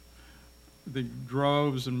listeners, the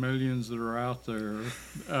droves and millions that are out there,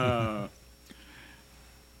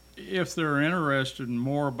 if they're interested in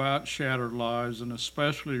more about Shattered Lives and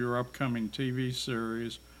especially your upcoming TV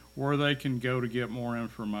series, where they can go to get more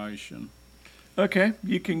information. Okay,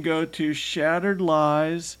 you can go to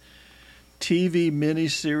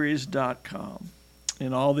shatteredliestvminiseries.com.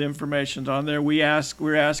 And all the information's on there.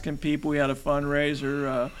 We're asking people. We had a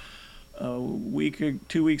fundraiser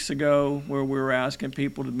 2 weeks ago where we were asking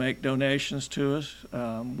people to make donations to us.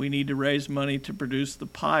 We need to raise money to produce the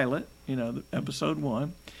pilot, the episode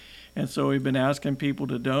 1, and so we've been asking people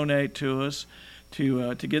to donate to us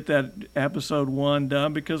to get that episode 1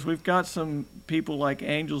 done, because we've got some people like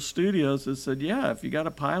Angel Studios that said, yeah, if you got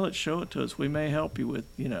a pilot, show it to us. We may help you with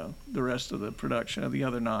the rest of the production of the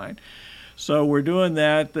other 9. So we're doing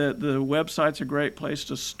that. The website's a great place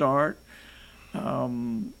to start.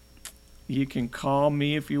 You can call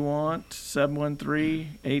me if you want,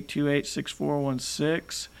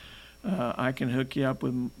 713-828-6416. I can hook you up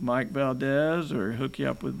with Mike Valdez or hook you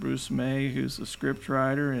up with Bruce May, who's the script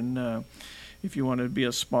writer. And if you want to be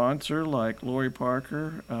a sponsor like Lori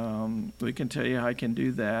Parker, we can tell you how I can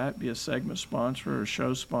do that, be a segment sponsor or a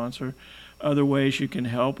show sponsor. Other ways you can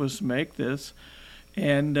help us make this.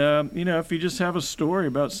 And, if you just have a story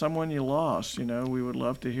about someone you lost, we would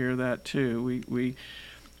love to hear that too. We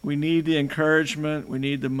need the encouragement. We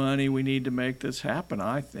need the money. We need to make this happen,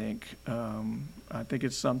 I think. I think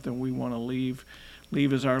it's something we want to leave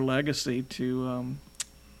as our legacy to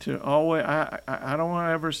always, I don't want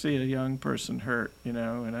to ever see a young person hurt,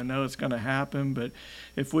 and I know it's going to happen, but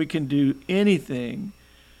if we can do anything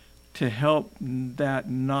to help that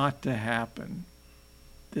not to happen,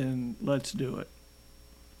 then let's do it.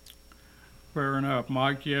 Fair enough.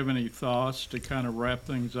 Mike, do you have any thoughts to kind of wrap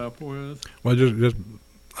things up with? Well, just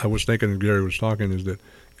I was thinking, Gary was talking, is that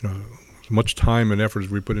as much time and effort as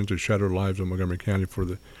we put into Shattered Lives in Montgomery County for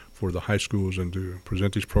the high schools and to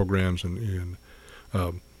present these programs and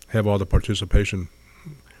have all the participation,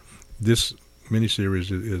 this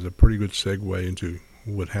miniseries is a pretty good segue into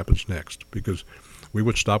what happens next, because we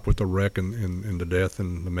would stop with the wreck and the death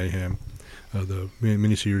and the mayhem. The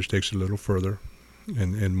miniseries takes it a little further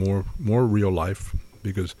and more real life,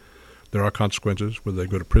 because there are consequences whether they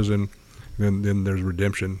go to prison. Then there's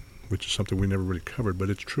redemption, which is something we never really covered, but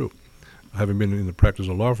it's true. Having been in the practice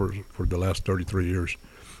of law for the last 33 years,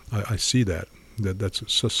 I see that's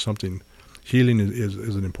just something. Healing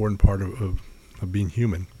is an important part of being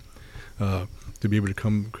human. To be able to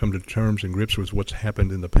come to terms and grips with what's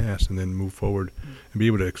happened in the past and then move forward and be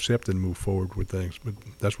able to accept and move forward with things. But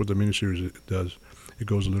that's what the miniseries does. It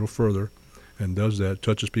goes a little further and does that,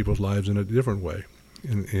 touches people's lives in a different way.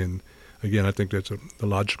 And again, I think that's the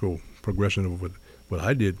logical progression of what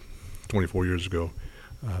I did 24 years ago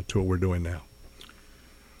to what we're doing now.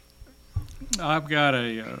 I've got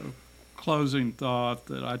a closing thought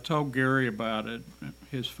that I told Gary about at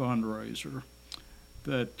his fundraiser.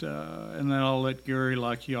 And then I'll let Gary,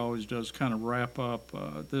 like he always does, kind of wrap up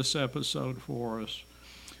this episode for us.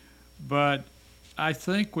 But I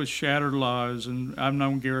think with Shattered Lives, and I've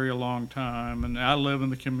known Gary a long time, and I live in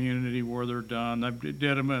the community where they're done. I did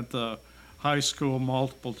them at the high school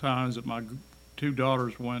multiple times that my 2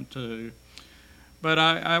 daughters went to. But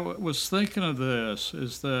I was thinking of this,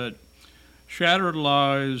 is that Shattered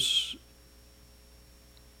Lives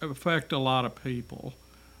affect a lot of people.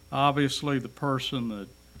 Obviously, the person that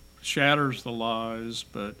shatters the lies,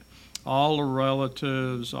 but all the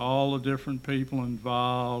relatives, all the different people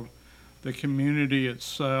involved, the community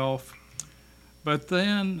itself. But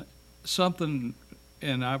then something,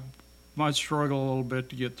 and I might struggle a little bit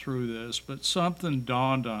to get through this, but something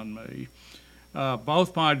dawned on me.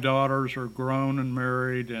 Both my daughters are grown and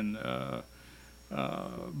married, and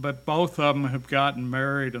but both of them have gotten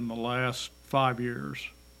married in the last 5 years.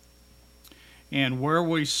 And where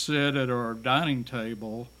we sit at our dining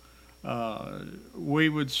table, we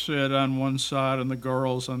would sit on one side and the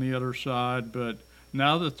girls on the other side. But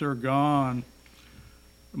now that they're gone,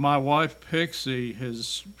 my wife Pixie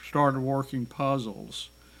has started working puzzles.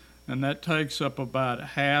 and that takes up about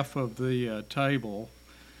half of the table.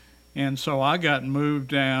 And so I got moved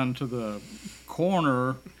down to the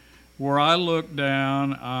corner where I looked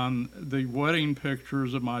down on the wedding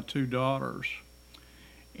pictures of my two daughters.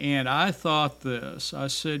 And I thought this. I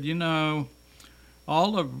said, you know,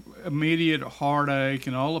 all the immediate heartache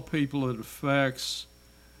and all the people it affects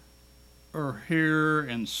are here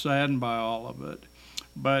and saddened by all of it.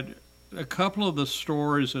 But a couple of the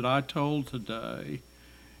stories that I told today,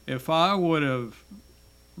 if I would have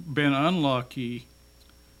been unlucky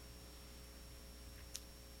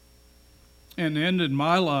and ended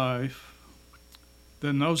my life,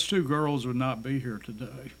 then those two girls would not be here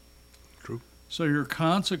today. True. So your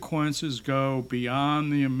consequences go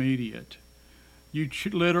beyond the immediate. You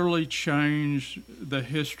literally change the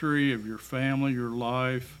history of your family, your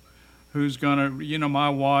life. Who's gonna, you know, my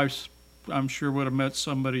wife's, I'm sure, would have met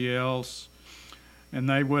somebody else, and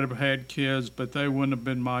they would have had kids, but they wouldn't have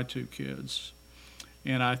been my two kids.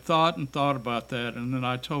 And I thought about that, and then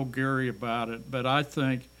I told Gary about it. But I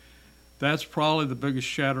think that's probably the biggest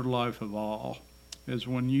shattered life of all, is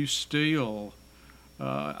when you steal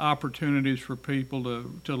opportunities for people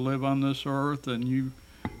to live on this earth, and you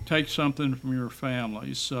take something from your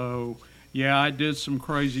family. So, yeah, I did some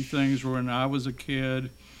crazy things when I was a kid,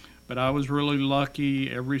 but I was really lucky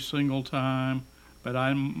every single time. But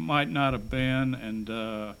I might not have been, and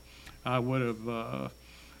I would have,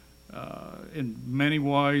 in many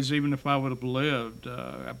ways, even if I would have lived,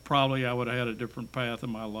 probably I would have had a different path in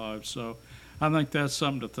my life. So I think that's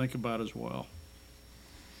something to think about as well.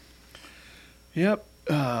 Yep.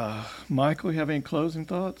 Michael, you have any closing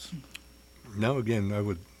thoughts? No, again,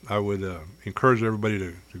 I would encourage everybody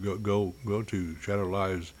to go to Shadow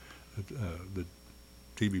Lives, the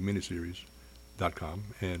TV miniseries.com,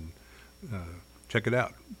 and check it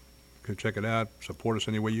out. Check it out. Support us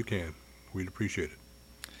any way you can. We'd appreciate it.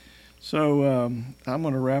 So I'm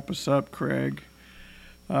going to wrap us up, Craig.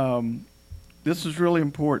 This is really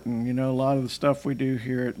important. You know, a lot of the stuff we do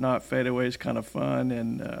here at Not Fade Away is kind of fun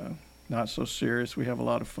and not so serious. We have a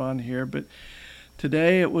lot of fun here, but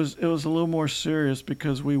today it was a little more serious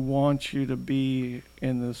because we want you to be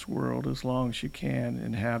in this world as long as you can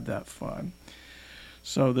and have that fun.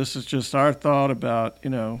 So this is just our thought about, you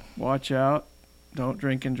know, watch out. Don't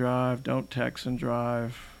drink and drive. Don't text and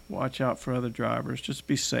drive. Watch out for other drivers. Just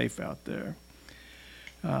be safe out there.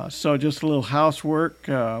 So just a little housework.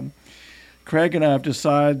 Craig and I have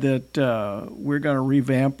decided that we're going to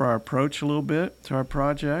revamp our approach a little bit to our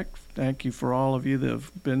project. Thank you for all of you that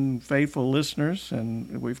have been faithful listeners,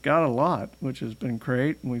 and we've got a lot, which has been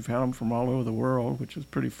great. And we've had them from all over the world, which is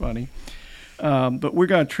pretty funny. But we're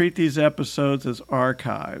going to treat these episodes as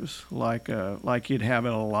archives, like you'd have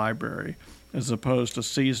in a library, as opposed to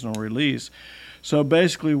seasonal release. So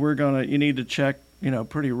basically, you need to check, you know,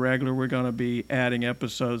 pretty regular. We're going to be adding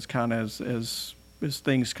episodes kind of as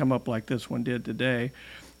things come up like this one did today.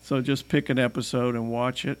 So just pick an episode and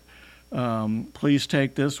watch it. Please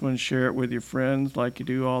take this one, share it with your friends like you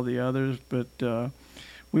do all the others. But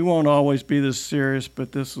we won't always be this serious,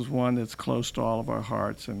 but this is one that's close to all of our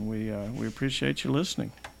hearts, and we appreciate you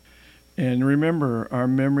listening. And remember, our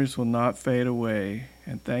memories will not fade away.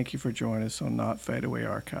 And thank you for joining us on Not Fade Away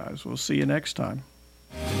Archives. We'll see you next time.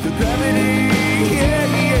 The gravity, yeah,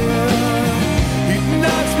 it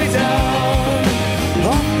knocks me down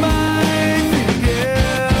off my